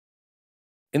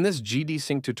In this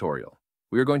GD-Sync tutorial,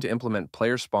 we are going to implement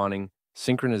player spawning,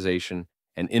 synchronization,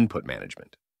 and input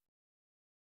management.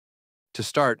 To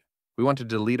start, we want to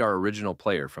delete our original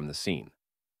player from the scene.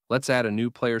 Let's add a new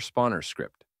player spawner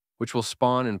script, which will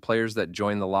spawn in players that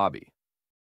join the lobby.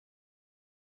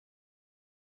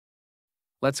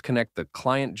 Let's connect the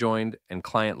client joined and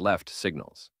client left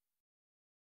signals.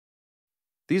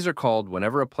 These are called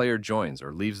whenever a player joins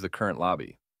or leaves the current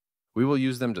lobby. We will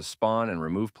use them to spawn and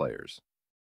remove players.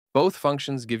 Both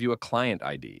functions give you a client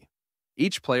ID.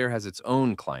 Each player has its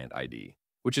own client ID,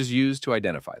 which is used to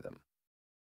identify them.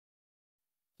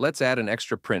 Let's add an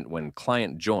extra print when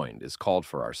client joined is called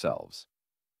for ourselves.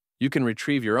 You can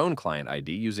retrieve your own client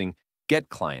ID using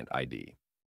getClientID.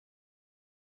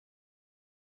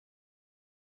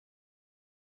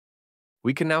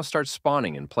 We can now start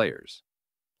spawning in players.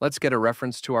 Let's get a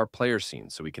reference to our player scene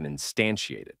so we can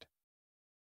instantiate it.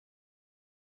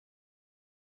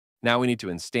 Now we need to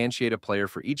instantiate a player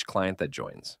for each client that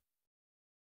joins.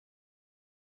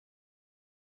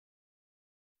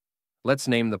 Let's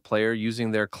name the player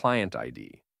using their client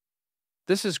ID.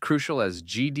 This is crucial as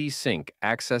GD-Sync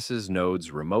accesses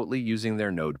nodes remotely using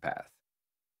their node path.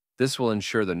 This will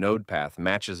ensure the node path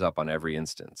matches up on every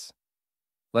instance.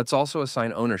 Let's also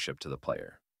assign ownership to the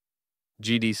player.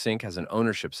 GD-Sync has an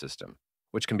ownership system,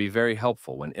 which can be very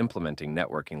helpful when implementing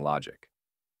networking logic.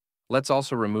 Let's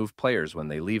also remove players when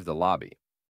they leave the lobby.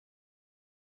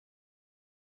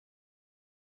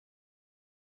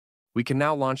 We can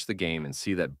now launch the game and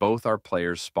see that both our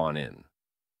players spawn in.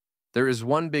 There is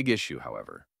one big issue,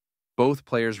 however. Both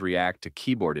players react to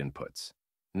keyboard inputs,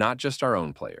 not just our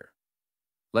own player.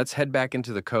 Let's head back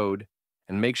into the code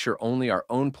and make sure only our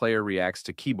own player reacts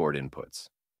to keyboard inputs.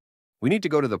 We need to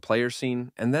go to the player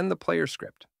scene and then the player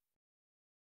script.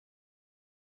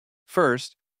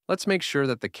 First, let's make sure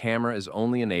that the camera is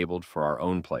only enabled for our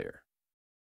own player.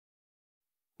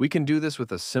 We can do this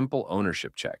with a simple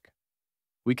ownership check.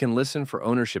 We can listen for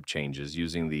ownership changes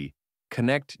using the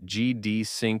Connect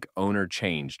GD-Sync Owner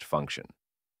Changed function.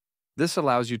 This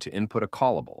allows you to input a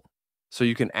callable, so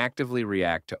you can actively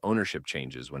react to ownership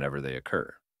changes whenever they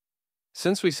occur.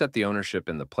 Since we set the ownership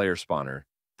in the player spawner,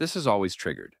 this is always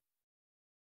triggered.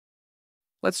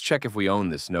 Let's check if we own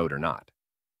this node or not.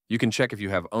 You can check if you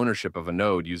have ownership of a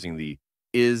node using the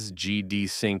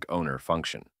isGD-Sync-Owner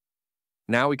function.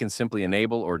 Now we can simply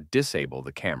enable or disable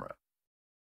the camera.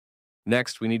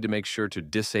 Next, we need to make sure to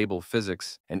disable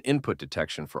physics and input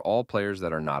detection for all players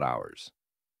that are not ours.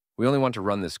 We only want to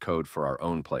run this code for our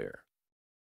own player.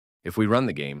 If we run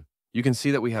the game, you can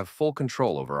see that we have full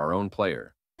control over our own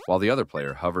player, while the other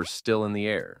player hovers still in the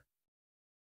air.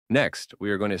 Next,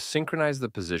 we are going to synchronize the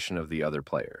position of the other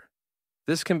player.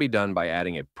 This can be done by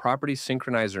adding a property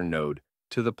synchronizer node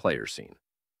to the player scene.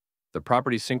 The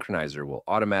property synchronizer will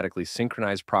automatically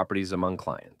synchronize properties among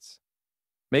clients.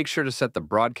 Make sure to set the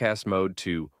broadcast mode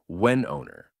to when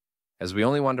owner, as we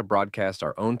only want to broadcast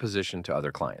our own position to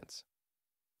other clients.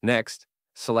 Next,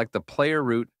 select the player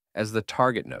root as the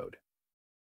target node.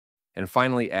 And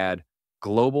finally, add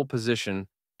global position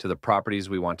to the properties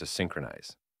we want to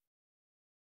synchronize.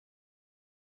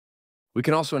 We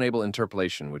can also enable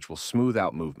interpolation, which will smooth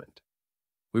out movement.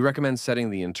 We recommend setting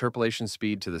the interpolation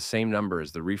speed to the same number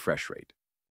as the refresh rate.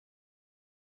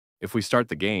 If we start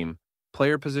the game,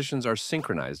 player positions are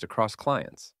synchronized across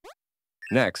clients.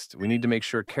 Next, we need to make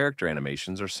sure character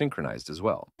animations are synchronized as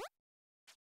well.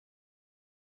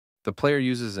 The player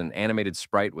uses an animated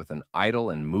sprite with an idle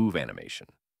and move animation.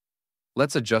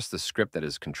 Let's adjust the script that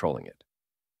is controlling it.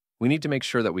 We need to make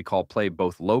sure that we call play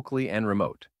both locally and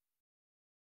remote.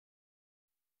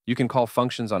 You can call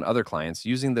functions on other clients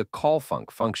using the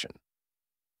callFunc function.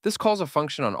 This calls a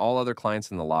function on all other clients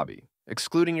in the lobby,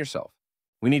 excluding yourself.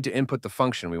 We need to input the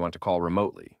function we want to call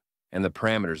remotely, and the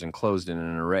parameters enclosed in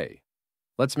an array.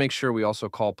 Let's make sure we also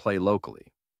call play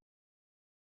locally.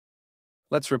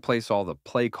 Let's replace all the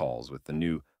play calls with the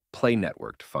new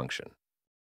playNetworked function.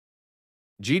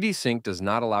 GD-Sync does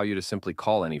not allow you to simply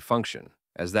call any function,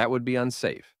 as that would be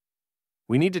unsafe.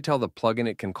 We need to tell the plugin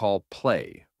it can call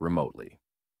play remotely.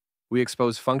 We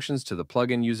expose functions to the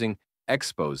plugin using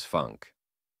exposeFunc.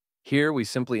 Here, we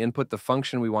simply input the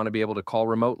function we want to be able to call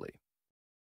remotely.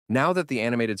 Now that the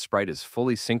animated sprite is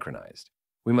fully synchronized,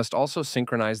 we must also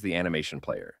synchronize the animation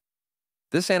player.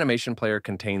 This animation player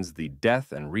contains the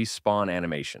death and respawn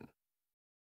animation.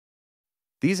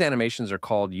 These animations are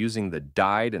called using the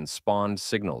died and spawned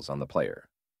signals on the player.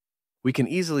 We can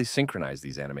easily synchronize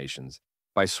these animations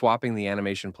by swapping the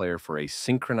animation player for a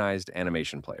synchronized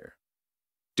animation player.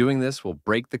 Doing this will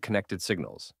break the connected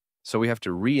signals, so we have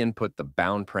to re-input the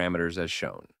bound parameters as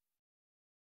shown.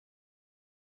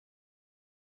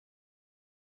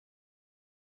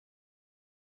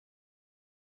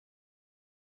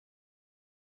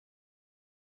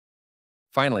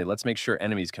 Finally, let's make sure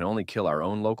enemies can only kill our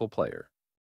own local player.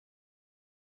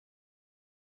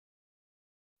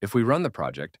 If we run the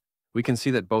project, we can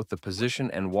see that both the position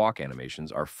and walk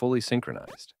animations are fully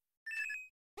synchronized.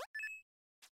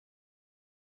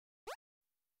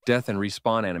 Death and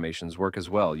respawn animations work as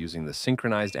well using the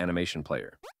synchronized animation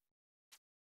player.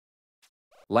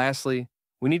 Lastly,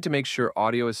 we need to make sure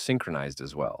audio is synchronized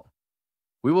as well.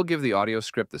 We will give the audio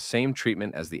script the same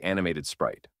treatment as the animated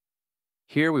sprite.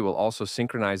 Here we will also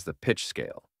synchronize the pitch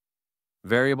scale.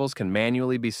 Variables can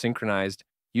manually be synchronized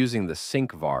using the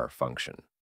sync var function.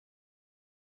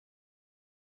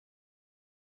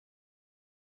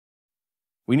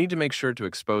 We need to make sure to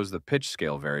expose the pitch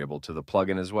scale variable to the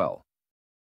plugin as well.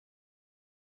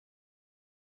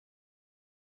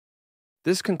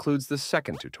 This concludes the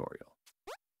second tutorial.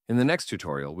 In the next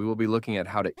tutorial, we will be looking at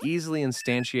how to easily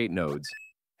instantiate nodes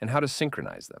and how to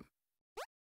synchronize them.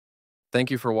 Thank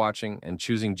you for watching and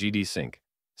choosing GD-Sync.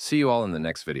 See you all in the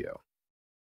next video.